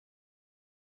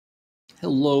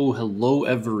Hello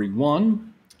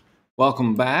everyone.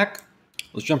 Welcome back.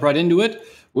 Let's jump right into it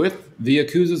with the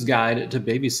Yakuza's Guide to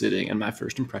Babysitting and my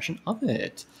first impression of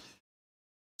it.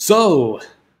 So,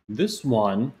 this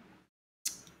one,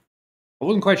 I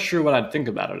wasn't quite sure what I'd think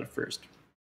about it at first.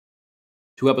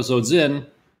 2 episodes in,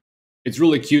 it's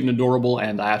really cute and adorable,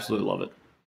 and I absolutely love it.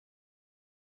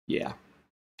 Yeah.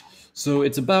 So,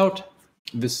 it's about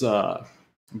this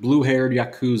blue-haired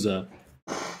Yakuza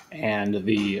and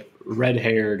the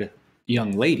red-haired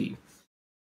young lady.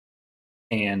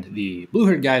 And the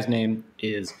blue-haired guy's name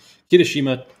is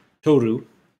Kirishima Toru,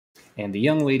 and the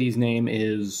young lady's name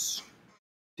is...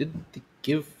 Did they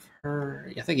give her...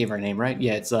 I think they gave her a name, right?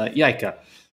 Yeah, it's Yaika.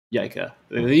 Yaika.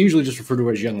 They usually just refer to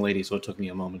her as young lady, so it took me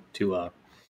a moment to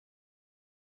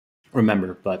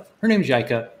remember. But her name's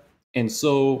Yaika, and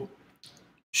so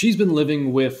she's been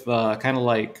living with kind of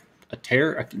like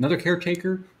another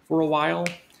caretaker for a while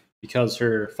because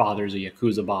her father's a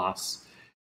Yakuza boss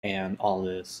and all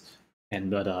this.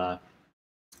 But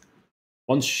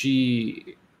once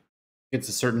she gets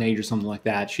a certain age or something like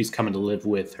that, she's coming to live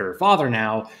with her father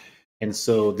now. And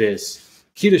so this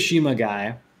Kirishima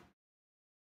guy,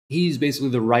 he's basically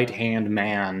the right-hand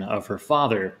man of her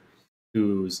father,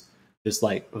 who's this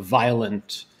like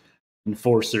violent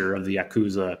enforcer of the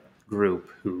Yakuza group,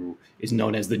 who is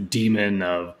known as the demon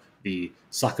of the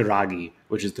Sakuragi,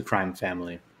 which is the crime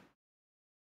family.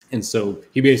 And so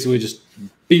he basically just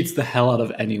beats the hell out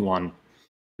of anyone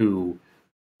who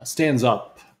stands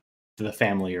up to the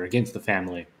family or against the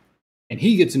family. And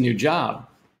he gets a new job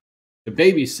to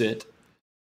babysit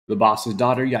the boss's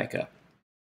daughter, Yaika.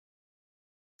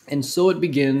 And so it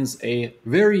begins a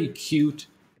very cute,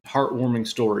 heartwarming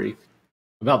story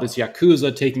about this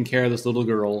Yakuza taking care of this little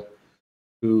girl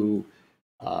who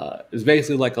is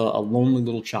basically like a lonely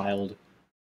little child.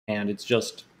 And it's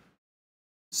just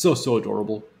so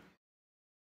adorable.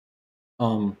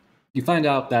 You find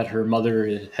out that her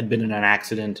mother had been in an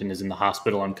accident and is in the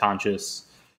hospital unconscious,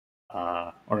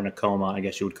 or in a coma, I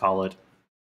guess you would call it.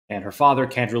 And her father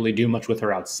can't really do much with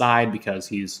her outside because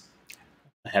he's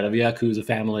the head of the Yakuza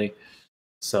family.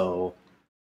 So,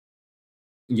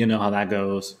 you know how that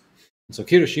goes. And so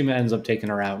Kirishima ends up taking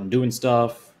her out and doing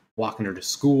stuff, walking her to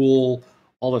school,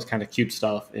 all this kind of cute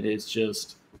stuff. It's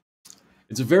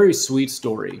a very sweet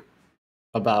story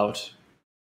about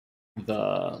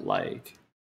the, like,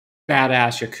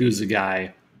 badass Yakuza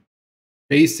guy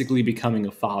basically becoming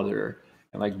a father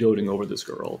and like doting over this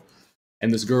girl,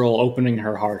 and this girl opening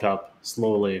her heart up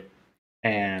slowly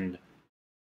and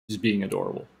just being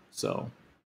adorable. So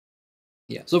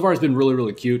yeah, so far it's been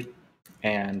really cute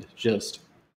and just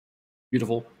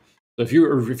beautiful. So if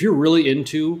you're really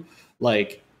into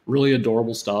like really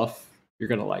adorable stuff, you're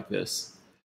gonna like this.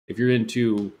 If you're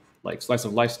into like slice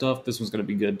of life stuff, this one's gonna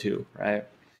be good too, right?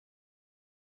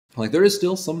 Like, there is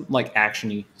still some, like,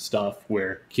 action-y stuff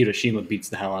where Kirishima beats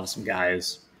the hell out of some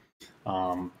guys,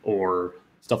 or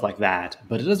stuff like that,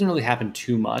 but it doesn't really happen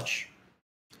too much.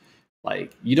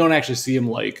 Like, you don't actually see him,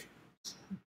 like,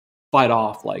 fight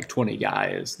off, like, 20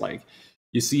 guys. Like,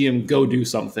 you see him go do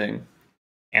something,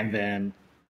 and then,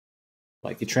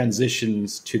 like, it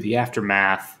transitions to the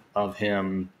aftermath of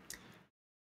him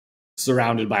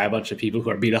surrounded by a bunch of people who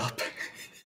are beat up.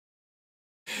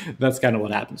 That's kind of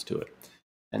what happens to it.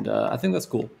 And I think that's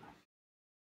cool.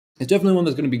 It's definitely one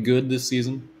that's going to be good this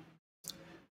season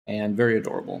and very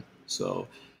adorable. So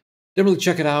definitely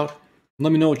check it out.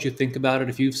 Let me know what you think about it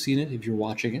if you've seen it, if you're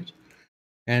watching it.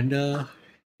 And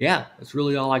yeah, that's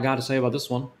really all I got to say about this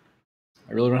one.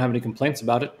 I really don't have any complaints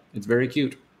about it. It's very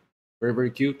cute.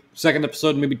 Very cute. Second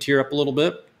episode, maybe tear up a little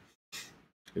bit.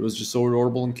 It was just so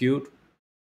adorable and cute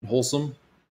and wholesome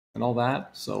and all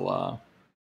that. So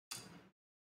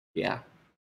yeah.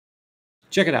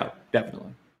 Check it out,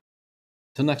 definitely.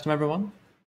 Till next time, everyone.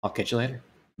 I'll catch you later.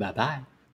 Bye-bye.